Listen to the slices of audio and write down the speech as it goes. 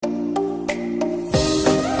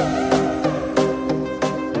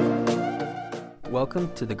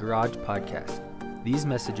Welcome to the Garage Podcast. These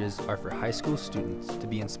messages are for high school students to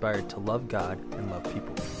be inspired to love God and love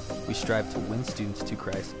people. We strive to win students to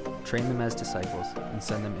Christ, train them as disciples, and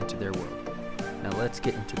send them into their world. Now let's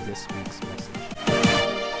get into this week's message.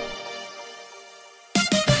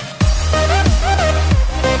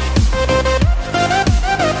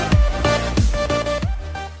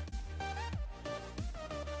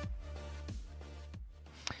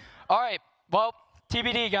 All right, well,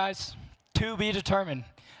 TBD, guys, to be determined.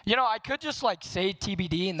 You know, I could just, say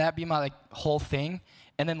TBD and that be my, whole thing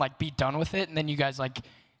and then, be done with it, and then you guys,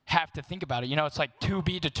 have to think about it. You know, it's to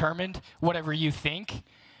be determined, whatever you think,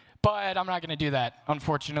 but I'm not going to do that,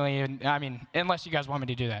 unfortunately, and I mean, unless you guys want me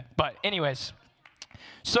to do that. But anyways,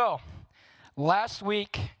 so last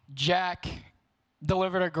week, Jack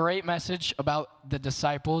delivered a great message about the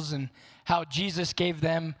disciples and how Jesus gave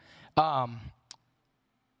them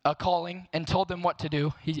a calling and told them what to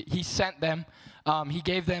do. He sent them. He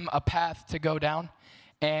gave them a path to go down,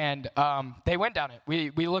 and they went down it.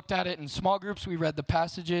 We looked at it in small groups. We read the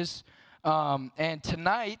passages, and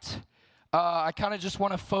tonight I kind of just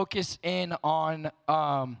want to focus in on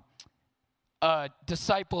a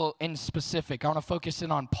disciple in specific. I want to focus in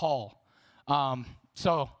on Paul.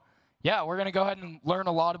 So, yeah, we're going to go ahead and learn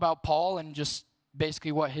a lot about Paul and just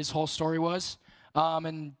basically what his whole story was.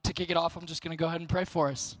 And to kick it off, I'm just going to go ahead and pray for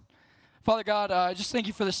us. Father God, I just thank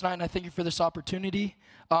you for this night, and I thank you for this opportunity.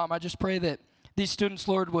 I just pray that these students,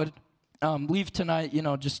 Lord, would leave tonight,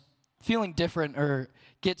 just feeling different or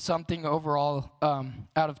get something overall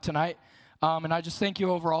out of tonight. And I just thank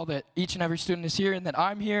you overall that each and every student is here and that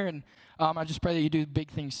I'm here, and I just pray that you do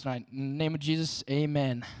big things tonight. In the name of Jesus,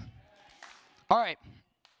 amen. All right,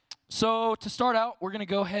 so to start out, we're going to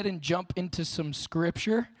go ahead and jump into some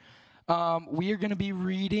scripture. We are going to be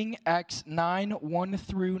reading Acts 9, 1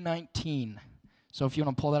 through 19. So if you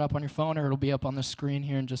want to pull that up on your phone, or it'll be up on the screen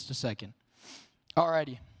here in just a second.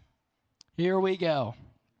 Alrighty, here we go.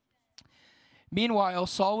 Meanwhile,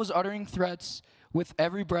 Saul was uttering threats with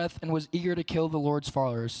every breath and was eager to kill the Lord's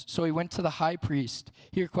followers. So he went to the high priest.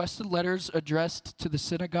 He requested letters addressed to the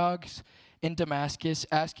synagogues in Damascus,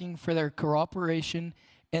 asking for their cooperation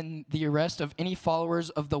in the arrest of any followers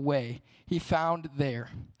of the way he found there.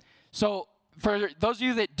 So for those of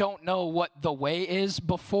you that don't know what the way is,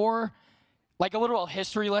 before, a little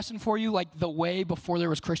history lesson for you, the way before there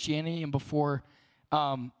was Christianity and before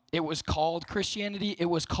it was called Christianity, it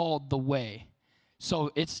was called the way.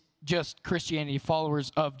 So it's just Christianity, followers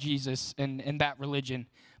of Jesus and that religion.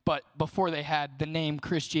 But before they had the name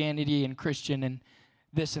Christianity and Christian and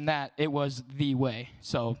this and that, it was the way.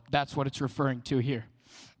 So that's what it's referring to here.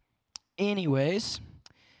 Anyways,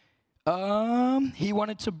 he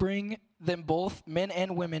wanted to bring them both, men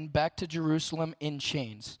and women, back to Jerusalem in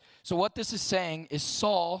chains. So what this is saying is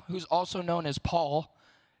Saul, who's also known as Paul,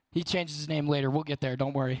 he changes his name later, we'll get there,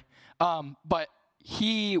 don't worry. But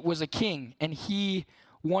he was a king, and he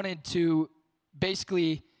wanted to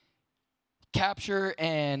basically capture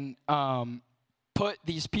and put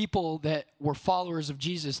these people that were followers of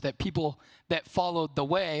Jesus, that people that followed the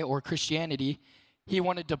way or Christianity, he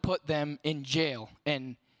wanted to put them in jail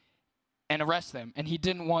and arrest them. And he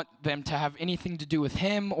didn't want them to have anything to do with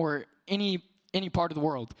him or any part of the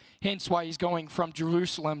world. Hence why he's going from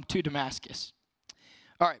Jerusalem to Damascus.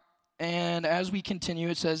 All right, and as we continue,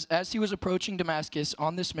 it says, as he was approaching Damascus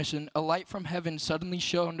on this mission, a light from heaven suddenly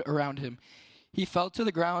shone around him. He fell to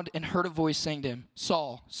the ground and heard a voice saying to him,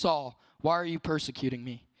 Saul, Saul, why are you persecuting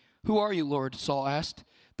me? Who are you, Lord? Saul asked.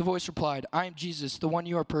 The voice replied, I am Jesus, the one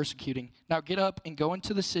you are persecuting. Now get up and go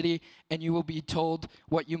into the city, and you will be told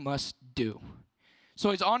what you must do. So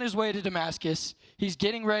he's on his way to Damascus. He's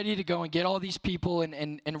getting ready to go and get all these people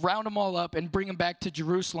and round them all up and bring them back to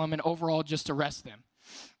Jerusalem and overall just arrest them.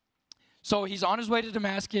 So he's on his way to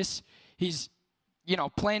Damascus. He's,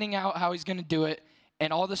 planning out how he's going to do it.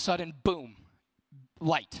 And all of a sudden, boom,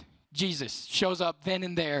 light. Jesus shows up then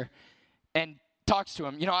and there and talks to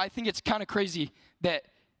him. I think it's kind of crazy that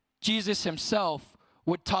Jesus himself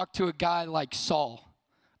would talk to a guy like Saul,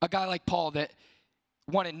 a guy like Paul that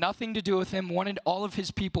wanted nothing to do with him, wanted all of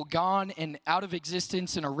his people gone and out of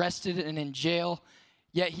existence and arrested and in jail,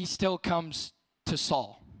 yet he still comes to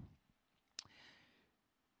Saul.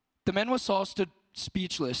 The men with Saul stood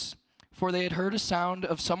speechless, for they had heard a sound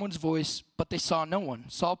of someone's voice, but they saw no one.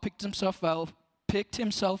 Saul picked himself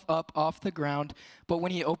up off the ground, but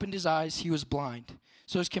when he opened his eyes, he was blind.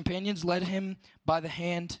 So his companions led him by the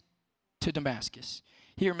hand to Damascus.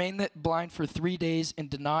 He remained blind for 3 days and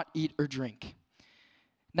did not eat or drink.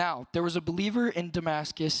 Now, there was a believer in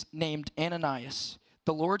Damascus named Ananias.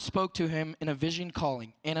 The Lord spoke to him in a vision,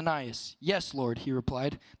 calling, "Ananias." "Yes, Lord," he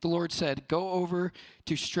replied. The Lord said, "Go over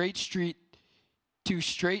to Straight Street,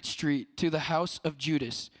 to the house of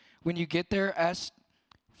Judas. When you get there, ask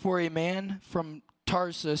for a man from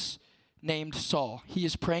Tarsus named Saul. He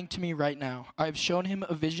is praying to me right now. I have shown him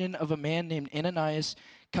a vision of a man named Ananias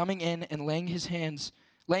coming in and laying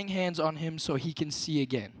hands on him so he can see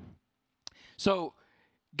again." So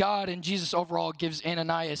God and Jesus overall gives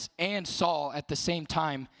Ananias and Saul at the same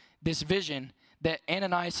time this vision that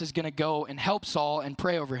Ananias is going to go and help Saul and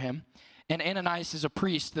pray over him. And Ananias is a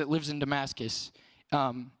priest that lives in Damascus.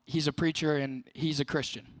 He's a preacher and he's a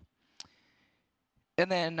Christian. And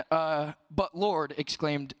then, "But Lord,"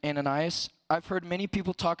 exclaimed Ananias, "I've heard many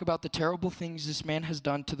people talk about the terrible things this man has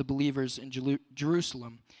done to the believers in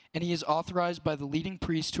Jerusalem, and he is authorized by the leading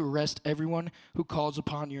priest to arrest everyone who calls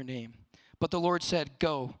upon your name." But the Lord said,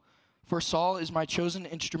 "Go, for Saul is my chosen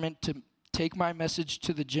instrument to take my message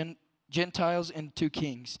to the Gentiles and to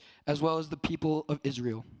kings, as well as the people of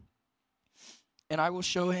Israel. And I will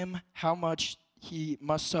show him how much he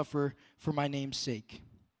must suffer for my name's sake."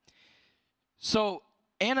 So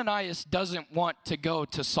Ananias doesn't want to go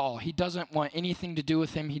to Saul. He doesn't want anything to do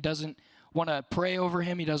with him. He doesn't want to pray over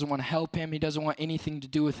him. He doesn't want to help him. He doesn't want anything to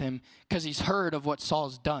do with him because he's heard of what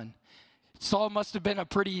Saul's done. Saul must have been a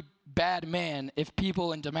pretty bad man if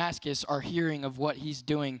people in Damascus are hearing of what he's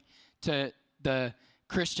doing to the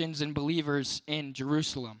Christians and believers in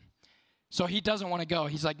Jerusalem. So he doesn't want to go.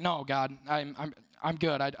 He's like, "No, God, I'm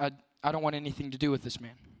good. I don't want anything to do with this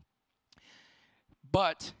man."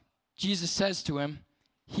 But Jesus says to him,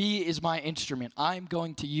 "He is my instrument. I'm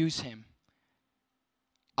going to use him.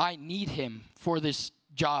 I need him for this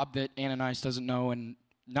job that Ananias doesn't know and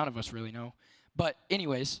none of us really know. But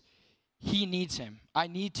anyways, he needs him. I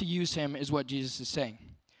need to use him," is what Jesus is saying.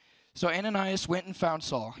 So Ananias went and found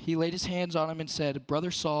Saul. He laid his hands on him and said, "Brother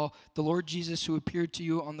Saul, the Lord Jesus who appeared to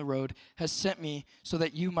you on the road has sent me so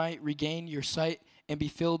that you might regain your sight and be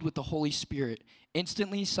filled with the Holy Spirit."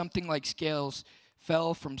 Instantly something like scales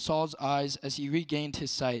fell from Saul's eyes as he regained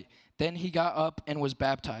his sight. Then he got up and was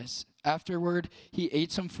baptized. Afterward, he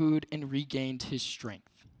ate some food and regained his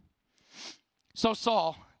strength. So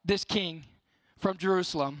Saul, this king from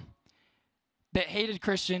Jerusalem that hated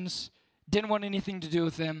Christians, didn't want anything to do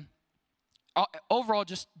with them, overall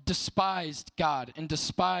just despised God and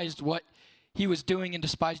despised what he was doing and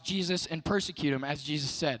despised Jesus and persecuted him, as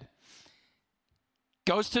Jesus said.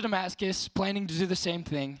 Goes to Damascus, planning to do the same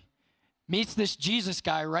thing, meets this Jesus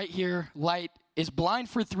guy right here, light, is blind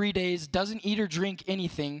for 3 days, doesn't eat or drink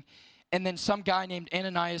anything, and then some guy named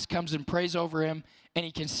Ananias comes and prays over him, and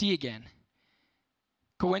he can see again.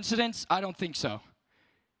 Coincidence? I don't think so.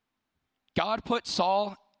 God put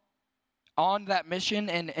Saul on that mission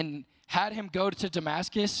and had him go to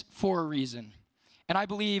Damascus for a reason. And I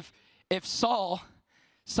believe if Saul,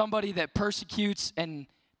 somebody that persecutes and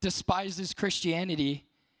despises Christianity,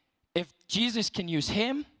 if Jesus can use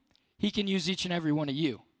him, he can use each and every one of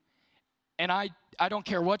you. And I don't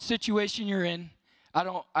care what situation you're in. I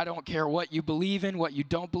don't care what you believe in, what you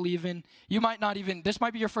don't believe in. You might not even, this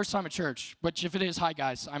might be your first time at church, which if it is, hi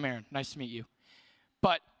guys, I'm Aaron, nice to meet you.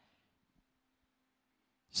 But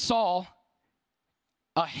Saul,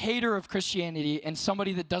 a hater of Christianity and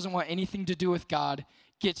somebody that doesn't want anything to do with God,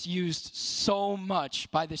 gets used so much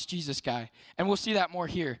by this Jesus guy. And we'll see that more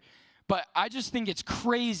here. But I just think it's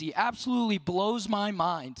crazy, absolutely blows my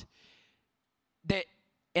mind that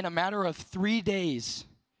in a matter of 3 days,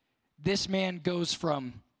 this man goes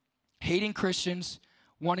from hating Christians,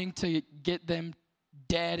 wanting to get them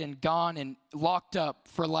dead and gone and locked up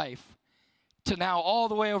for life, to now all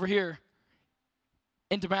the way over here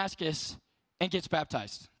in Damascus and gets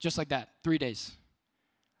baptized. Just like that, 3 days.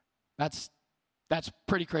 That's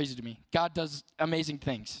pretty crazy to me. God does amazing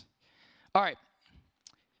things. All right.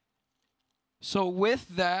 So with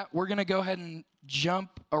that, we're going to go ahead and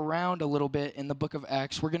jump around a little bit in the book of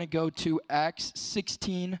Acts. We're going to go to Acts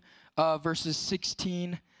 16, verses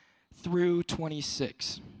 16 through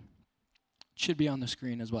 26. Should be on the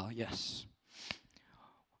screen as well, yes.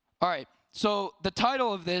 All right, so the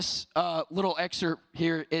title of this little excerpt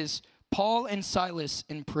here is Paul and Silas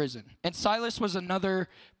in Prison. And Silas was another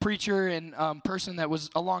preacher and person that was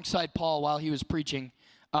alongside Paul while he was preaching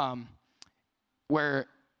where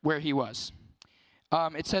he was.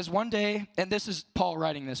 It says one day, and this is Paul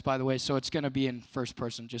writing this, by the way, so it's going to be in first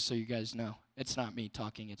person, just so you guys know. It's not me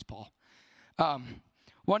talking, it's Paul.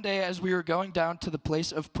 One day, as we were going down to the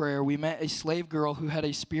place of prayer, we met a slave girl who had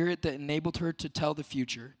a spirit that enabled her to tell the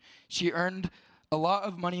future. She earned a lot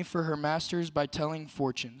of money for her masters by telling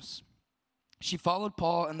fortunes. She followed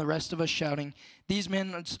Paul and the rest of us, shouting, "These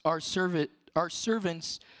men are are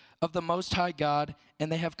servants of the Most High God,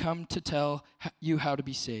 and they have come to tell you how to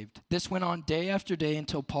be saved. This went on day after day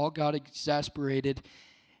until Paul got exasperated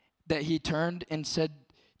that he turned and said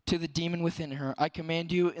to the demon within her, I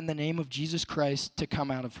command you in the name of Jesus Christ to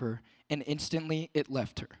come out of her. And instantly it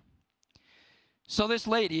left her. So this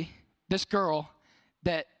lady, this girl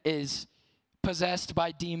that is possessed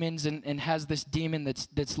by demons and has this demon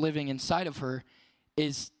that's living inside of her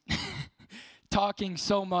is talking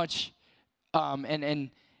so much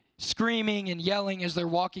and screaming and yelling as they're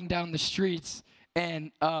walking down the streets.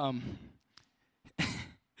 And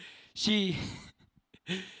she's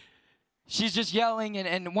just yelling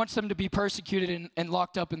and wants them to be persecuted and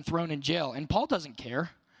locked up and thrown in jail. And Paul doesn't care.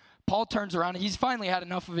 Paul turns around, and he's finally had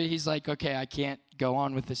enough of it. He's like, okay, I can't go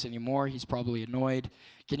on with this anymore. He's probably annoyed.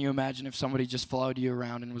 Can you imagine if somebody just followed you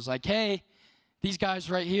around and was like, hey, these guys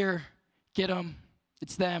right here, get them.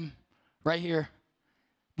 It's them right here.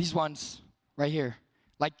 These ones right here.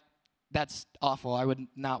 Like, that's awful. I would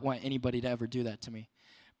not want anybody to ever do that to me.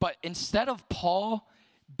 But instead of Paul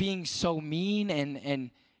being so mean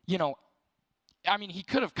and you know, I mean, he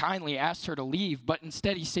could have kindly asked her to leave, but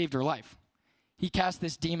instead he saved her life. He cast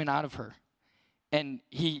this demon out of her, and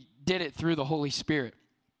he did it through the Holy Spirit.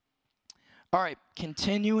 All right,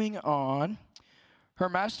 continuing on. Her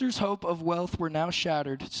master's hope of wealth were now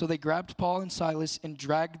shattered, so they grabbed Paul and Silas and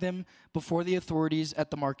dragged them before the authorities at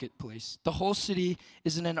the marketplace. The whole city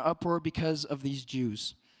is in an uproar because of these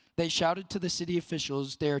Jews. They shouted to the city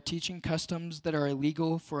officials, they are teaching customs that are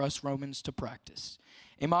illegal for us Romans to practice.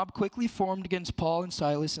 A mob quickly formed against Paul and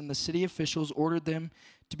Silas, and the city officials ordered them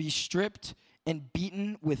to be stripped and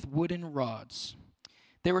beaten with wooden rods.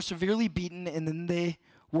 They were severely beaten, and then they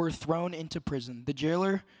were thrown into prison. The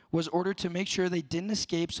jailer was ordered to make sure they didn't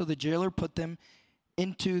escape, so the jailer put them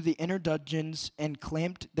into the inner dungeons and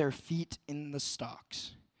clamped their feet in the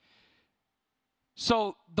stocks.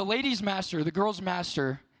 So the lady's master, the girl's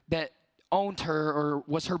master that owned her or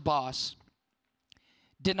was her boss,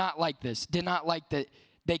 did not like this, did not like that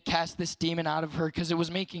they cast this demon out of her because it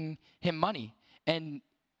was making him money. And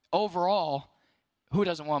overall, who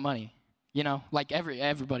doesn't want money? You know, like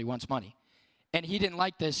everybody wants money. And he didn't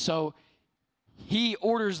like this, so he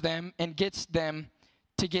orders them and gets them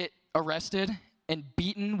to get arrested and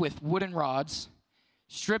beaten with wooden rods,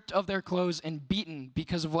 stripped of their clothes and beaten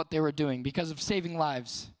because of what they were doing, because of saving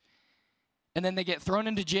lives. And then they get thrown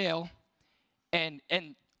into jail. And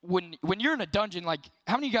when you're in a dungeon, like,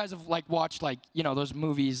 how many of you guys have like watched like, you know, those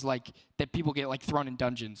movies like that people get like thrown in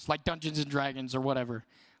dungeons, like Dungeons and Dragons or whatever?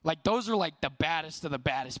 Like, those are like the baddest of the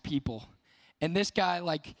baddest people. And this guy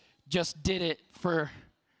like just did it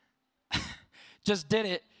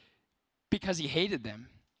because he hated them.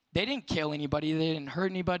 They didn't kill anybody, they didn't hurt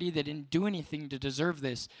anybody, they didn't do anything to deserve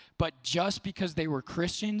this. But just because they were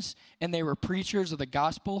Christians and they were preachers of the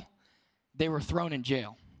gospel, they were thrown in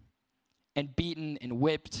jail and beaten and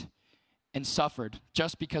whipped and suffered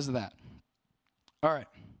just because of that. All right.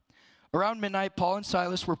 Around midnight, Paul and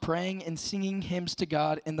Silas were praying and singing hymns to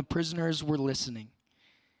God, and the prisoners were listening.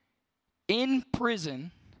 In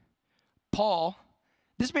prison, Paul,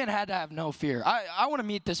 this man had to have no fear. I want to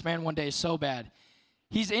meet this man one day so bad.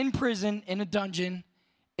 He's in prison, in a dungeon,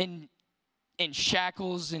 in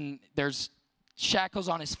shackles, and there's shackles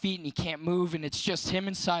on his feet, and he can't move, and it's just him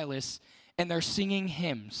and Silas, and they're singing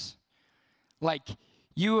hymns. Like,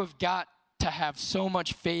 you have got to have so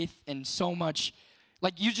much faith and so much,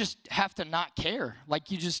 like, you just have to not care.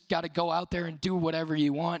 Like, you just got to go out there and do whatever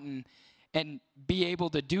you want and be able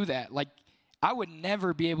to do that. Like, I would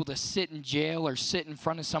never be able to sit in jail or sit in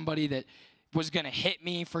front of somebody that was going to hit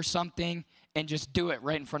me for something and just do it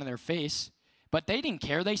right in front of their face. But they didn't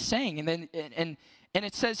care. They sang. And then and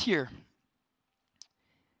it says here,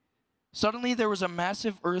 suddenly there was a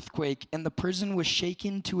massive earthquake, and the prison was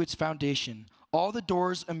shaken to its foundation. All the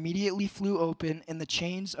doors immediately flew open, and the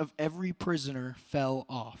chains of every prisoner fell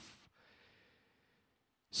off.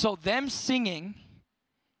 So them singing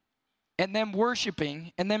and them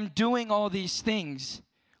worshiping and them doing all these things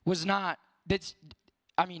was not,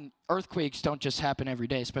 earthquakes don't just happen every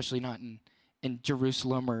day, especially not in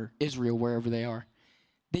Jerusalem or Israel, wherever they are.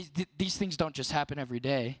 These things don't just happen every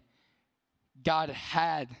day. God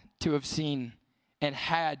had to have seen and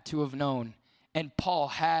had to have known, and Paul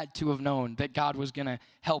had to have known that God was going to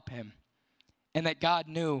help him and that God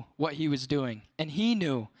knew what he was doing. And he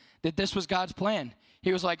knew that this was God's plan.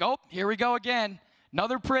 He was like, oh, here we go again.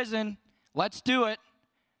 Another prison. Let's do it.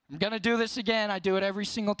 I'm going to do this again. I do it every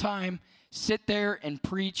single time. Sit there and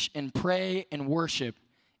preach and pray and worship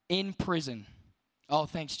in prison. Oh,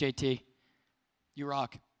 thanks, JT. You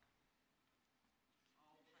rock.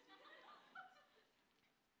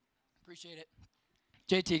 Appreciate it.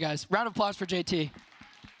 JT, guys. Round of applause for JT.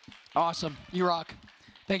 Awesome. You rock.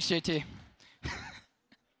 Thanks, JT.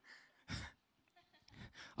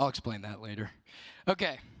 I'll explain that later.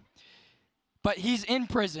 Okay. But he's in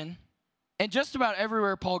prison, and just about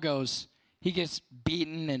everywhere Paul goes, he gets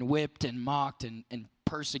beaten and whipped and mocked and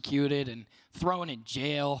persecuted and thrown in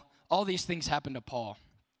jail. All these things happen to Paul.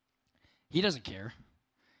 He doesn't care.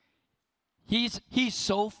 He's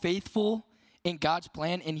so faithful in God's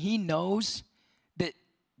plan, and he knows that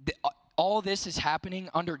all this is happening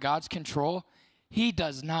under God's control. He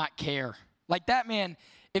does not care. Like that man,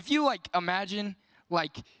 if you like imagine,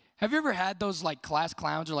 like, have you ever had those like class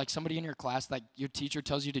clowns or like somebody in your class, like your teacher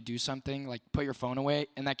tells you to do something, like put your phone away,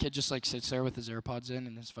 and that kid just like sits there with his AirPods in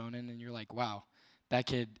and his phone in, and you're like, wow, that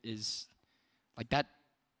kid is like that.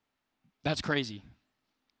 That's crazy.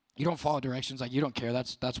 You don't follow directions, like you don't care.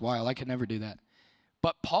 That's wild. I could never do that.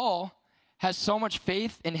 But Paul has so much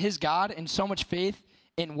faith in his God and so much faith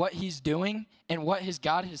in what he's doing and what his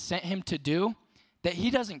God has sent him to do that he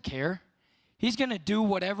doesn't care. He's going to do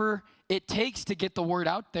whatever it takes to get the word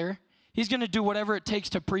out there. He's going to do whatever it takes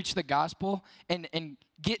to preach the gospel and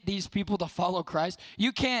get these people to follow Christ.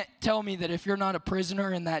 You can't tell me that if you're not a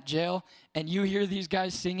prisoner in that jail and you hear these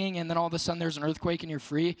guys singing and then all of a sudden there's an earthquake and you're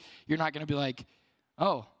free, you're not going to be like,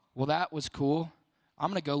 oh, well, that was cool. I'm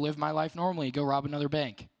going to go live my life normally, go rob another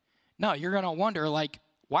bank. No, you're going to wonder, like,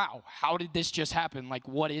 wow, how did this just happen? Like,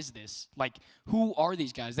 what is this? Like, who are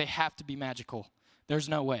these guys? They have to be magical. There's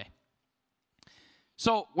no way.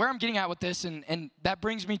 So where I'm getting at with this, and that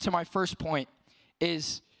brings me to my first point,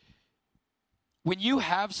 is when you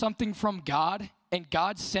have something from God and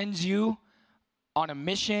God sends you on a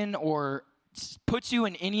mission or puts you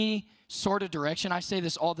in any sort of direction, I say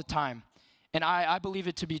this all the time, and I believe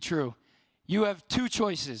it to be true. You have two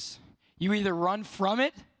choices. You either run from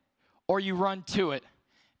it or you run to it.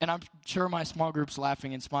 And I'm sure my small group's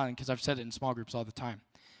laughing and smiling because I've said it in small groups all the time.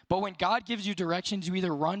 But when God gives you directions, you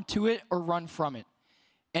either run to it or run from it.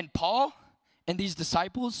 And Paul and these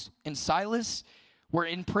disciples and Silas were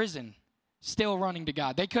in prison, still running to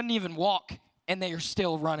God. They couldn't even walk, and they are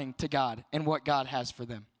still running to God and what God has for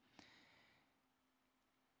them.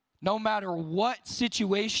 No matter what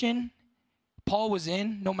situation Paul was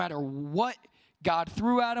in, no matter what God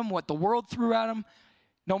threw at him, what the world threw at him,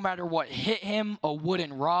 no matter what hit him, a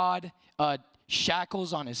wooden rod,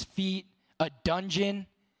 shackles on his feet, a dungeon,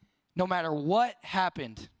 no matter what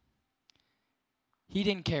happened, he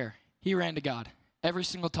didn't care. He ran to God. Every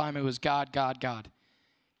single time it was God, God, God.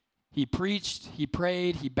 He preached, he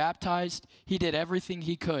prayed, he baptized. He did everything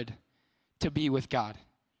he could to be with God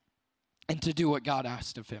and to do what God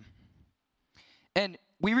asked of him. And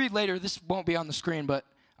we read later, this won't be on the screen, but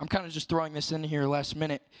I'm kind of just throwing this in here last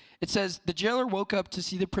minute. It says, the jailer woke up to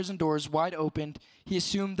see the prison doors wide opened. He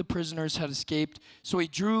assumed the prisoners had escaped, so he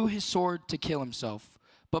drew his sword to kill himself.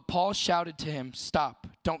 But Paul shouted to him, stop,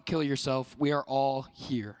 don't kill yourself. We are all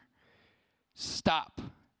here. Stop,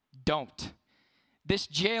 don't. This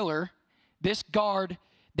jailer, this guard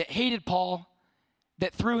that hated Paul,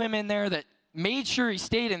 that threw him in there, that made sure he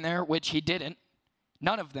stayed in there, which he didn't.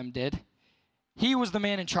 None of them did. He was the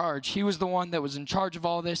man in charge. He was the one that was in charge of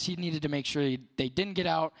all this. He needed to make sure they didn't get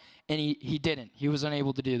out, and he didn't. He was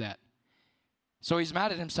unable to do that. So he's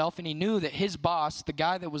mad at himself, and he knew that his boss, the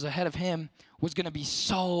guy that was ahead of him, was going to be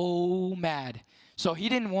so mad. So he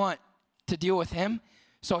didn't want to deal with him,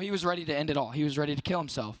 so he was ready to end it all. He was ready to kill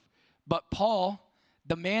himself. But Paul,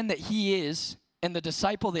 the man that he is, and the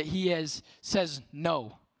disciple that he is, says,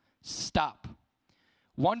 no, stop.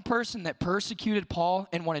 One person that persecuted Paul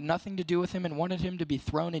and wanted nothing to do with him and wanted him to be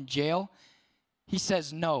thrown in jail, he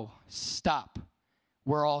says, no, stop.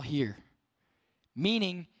 We're all here.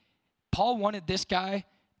 Meaning, Paul wanted this guy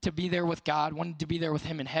to be there with God, wanted to be there with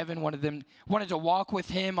him in heaven, wanted to walk with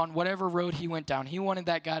him on whatever road he went down. He wanted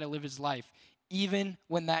that guy to live his life, even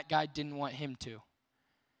when that guy didn't want him to.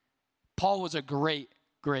 Paul was a great,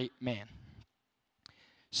 great man.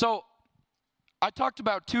 So, I talked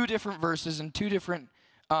about two different verses and two different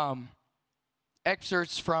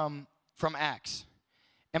excerpts from Acts.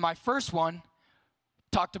 And my first one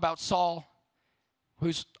talked about Saul,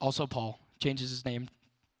 who's also Paul, changes his name,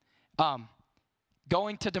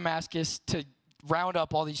 going to Damascus to round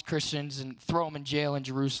up all these Christians and throw them in jail in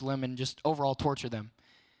Jerusalem and just overall torture them.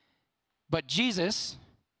 But Jesus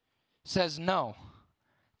says, no,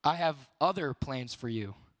 I have other plans for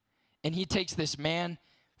you. And he takes this man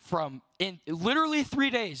from, in literally 3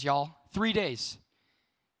 days, y'all, 3 days,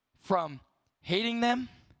 from hating them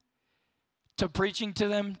to preaching to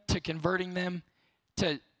them to converting them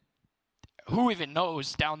to who even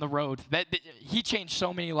knows down the road. That he changed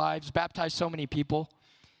so many lives, baptized so many people.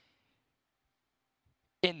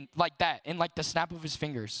 in like that, in like the snap of his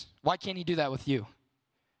fingers. Why can't he do that with you?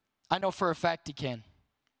 I know for a fact he can.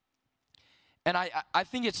 And I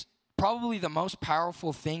think it's probably the most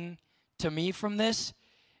powerful thing to me from this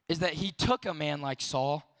is that he took a man like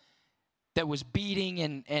Saul that was beating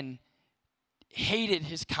and hated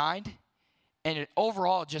his kind and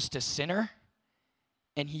overall just a sinner,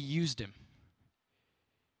 and he used him.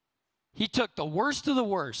 He took the worst of the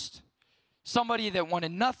worst, somebody that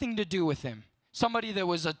wanted nothing to do with him, somebody that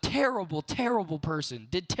was a terrible, terrible person,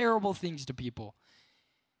 did terrible things to people.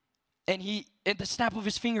 And he, at the snap of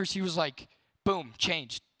his fingers, he was like, boom,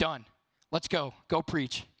 changed, done. Let's go. Go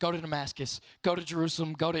preach. Go to Damascus. Go to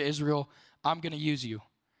Jerusalem. Go to Israel. I'm going to use you.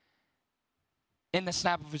 In the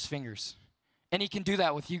snap of his fingers. And he can do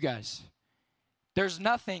that with you guys. There's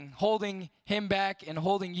nothing holding him back and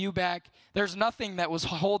holding you back. There's nothing that was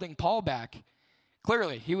holding Paul back.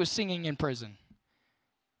 Clearly, he was singing in prison.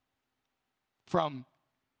 From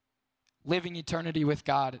living eternity with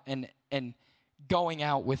God and going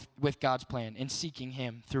out with God's plan and seeking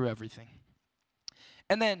him through everything.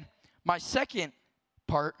 And then my second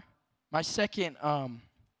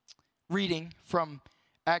reading from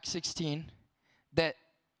Acts 16, that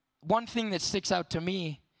one thing that sticks out to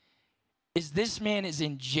me is this man is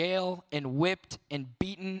in jail and whipped and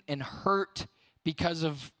beaten and hurt because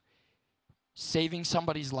of saving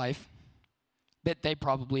somebody's life that they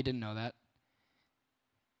probably didn't know that.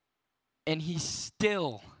 And he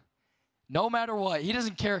still, no matter what, he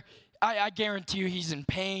doesn't care. I guarantee you he's in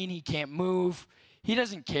pain. He can't move. He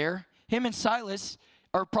doesn't care. Him and Silas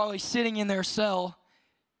are probably sitting in their cell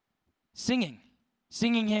singing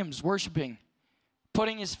hymns, worshiping,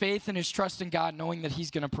 putting his faith and his trust in God, knowing that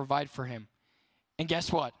he's going to provide for him. And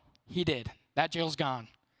guess what? He did. That jail's gone.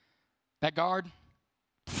 That guard,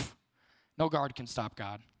 no guard can stop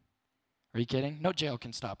God. Are you kidding? No jail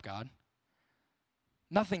can stop God.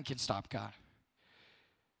 Nothing can stop God.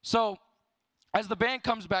 So, as the band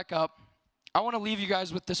comes back up, I want to leave you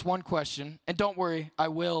guys with this one question. And don't worry, I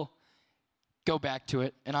will go back to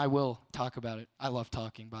it, and I will talk about it. I love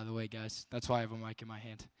talking, by the way, guys. That's why I have a mic in my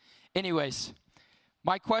hand. Anyways,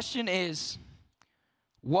 my question is,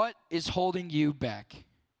 what is holding you back?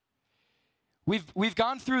 We've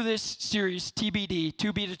gone through this series, TBD,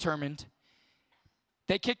 to be determined.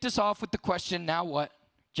 They kicked us off with the question, now what?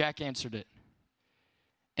 Jack answered it.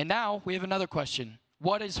 And now we have another question.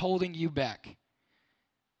 What is holding you back?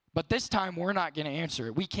 But this time, we're not going to answer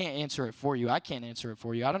it. We can't answer it for you. I can't answer it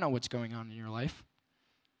for you. I don't know what's going on in your life.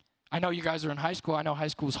 I know you guys are in high school. I know high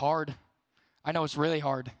school is hard. I know it's really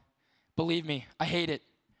hard. Believe me, I hate it.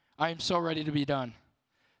 I am so ready to be done.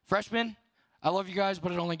 Freshmen, I love you guys,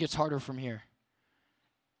 but it only gets harder from here.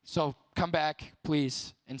 So come back,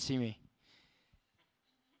 please, and see me.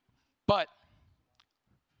 But,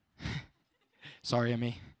 sorry,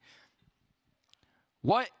 Emmy.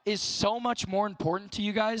 What is so much more important to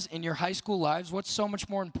you guys in your high school lives? What's so much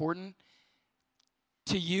more important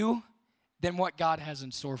to you than what God has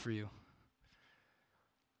in store for you?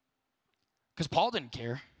 Because Paul didn't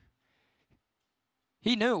care.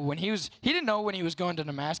 He knew he didn't know when he was going to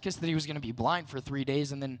Damascus that he was going to be blind for 3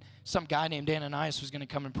 days, and then some guy named Ananias was going to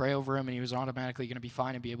come and pray over him, and he was automatically going to be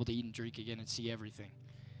fine and be able to eat and drink again and see everything.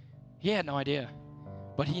 He had no idea.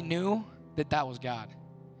 But he knew that that was God.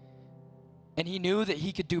 And he knew that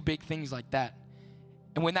he could do big things like that.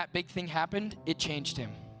 And when that big thing happened, it changed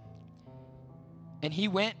him. And he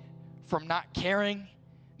went from not caring,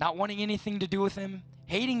 not wanting anything to do with him,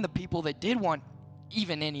 hating the people that did want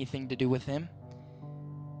even anything to do with him,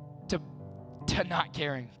 to not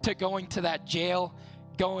caring, to going to that jail,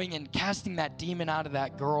 going and casting that demon out of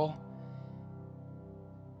that girl,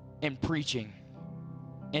 and preaching,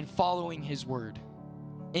 and following his word,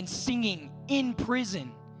 and singing in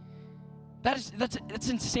prison. That's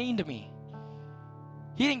insane to me.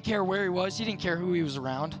 He didn't care where he was. He didn't care who he was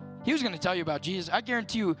around. He was going to tell you about Jesus. I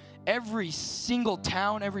guarantee you every single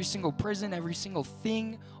town, every single prison, every single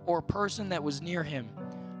thing or person that was near him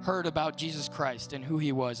heard about Jesus Christ and who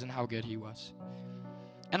he was and how good he was.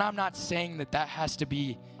 And I'm not saying that has to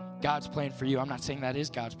be God's plan for you. I'm not saying that is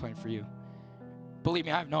God's plan for you. Believe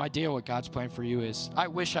me, I have no idea what God's plan for you is. I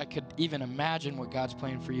wish I could even imagine what God's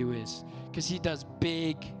plan for you is, because he does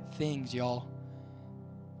big things, y'all.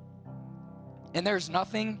 And there's not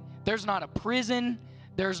a prison,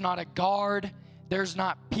 there's not a guard, there's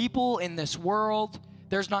not people in this world,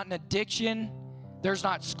 there's not an addiction, there's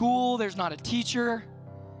not school, there's not a teacher,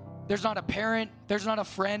 there's not a parent, there's not a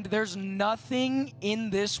friend, there's nothing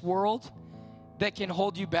in this world that can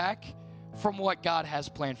hold you back from what God has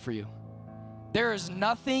planned for you. There is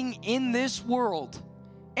nothing in this world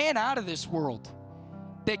and out of this world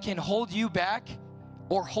that can hold you back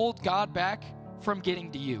or hold God back from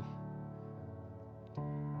getting to you.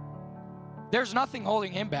 There's nothing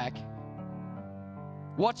holding him back.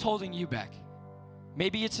 What's holding you back?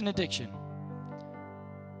 Maybe it's an addiction.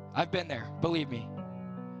 I've been there, believe me.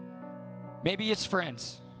 Maybe it's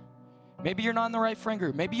friends. Maybe you're not in the right friend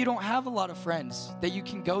group. Maybe you don't have a lot of friends that you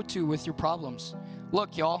can go to with your problems.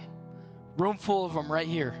 Look, y'all, room full of them right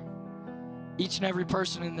here. Each and every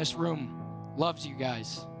person in this room loves you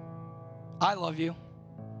guys. I love you.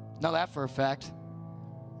 Know that for a fact.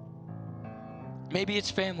 Maybe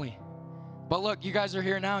it's family. But look, you guys are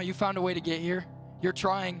here now. You found a way to get here. You're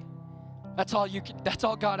trying. That's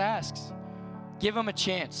all God asks. Give him a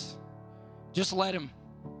chance. Just let him.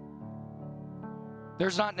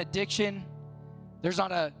 There's not an addiction. There's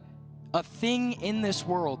not a thing in this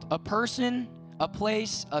world. A person, a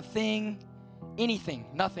place, a thing, anything,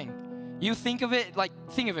 nothing. You think of it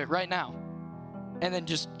right now. And then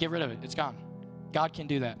just get rid of it. It's gone. God can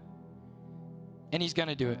do that. And he's going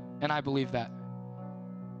to do it. And I believe that.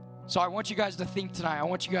 So I want you guys to think tonight. I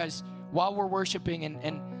want you guys, while we're worshiping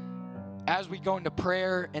and as we go into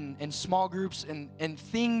prayer and small groups and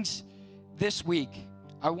things this week,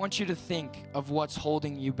 I want you to think of what's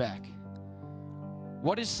holding you back.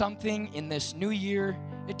 What is something in this new year?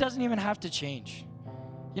 It doesn't even have to change.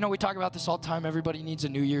 You know, we talk about this all the time. Everybody needs a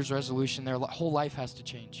New Year's resolution. Their whole life has to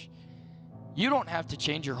change. You don't have to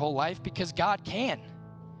change your whole life because God can.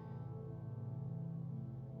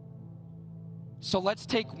 So let's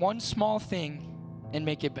take one small thing and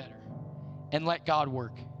make it better and let God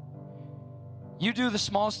work. You do the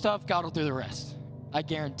small stuff, God will do the rest. I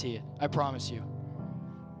guarantee it. I promise you.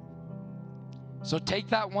 So take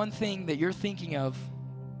that one thing that you're thinking of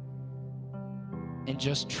and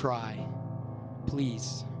just try,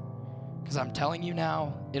 please. Because I'm telling you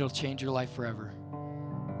now, it'll change your life forever.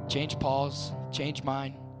 Change Paul's, change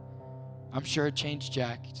mine. I'm sure it changed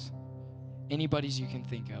Jack's. Anybody's you can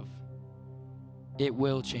think of. It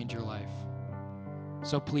will change your life.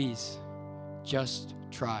 So please, just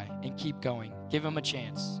try and keep going. Give him a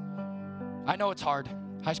chance. I know it's hard.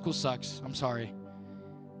 High school sucks. I'm sorry.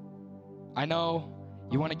 I know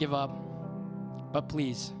you want to give up, but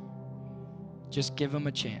please, just give him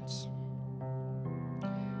a chance.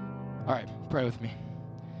 All right, pray with me.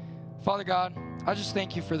 Father God, I just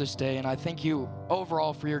thank you for this day, and I thank you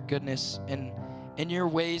overall for your goodness and your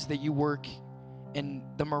ways that you work and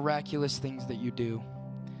the miraculous things that you do.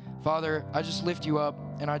 Father, I just lift you up,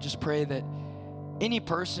 and I just pray that any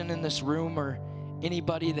person in this room or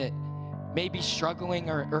anybody that may be struggling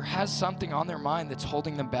or has something on their mind that's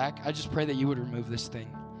holding them back, I just pray that you would remove this thing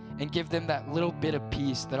and give them that little bit of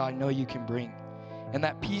peace that I know you can bring, and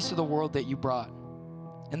that peace of the world that you brought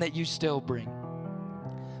and that you still bring.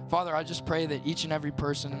 Father, I just pray that each and every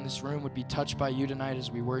person in this room would be touched by you tonight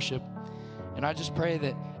as we worship. And I just pray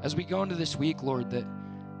that as we go into this week, Lord, that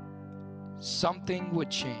something would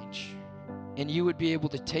change and you would be able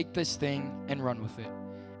to take this thing and run with it,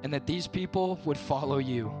 and that these people would follow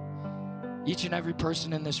you. Each and every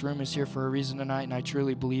person in this room is here for a reason tonight, and I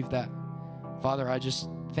truly believe that. Father, I just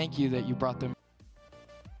thank you that you brought them.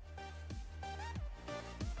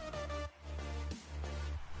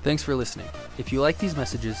 Thanks for listening. If you like these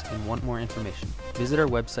messages and want more information, visit our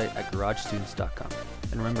website at garagestudents.com.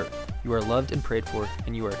 And remember, you are loved and prayed for,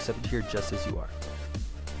 and you are accepted here just as you are.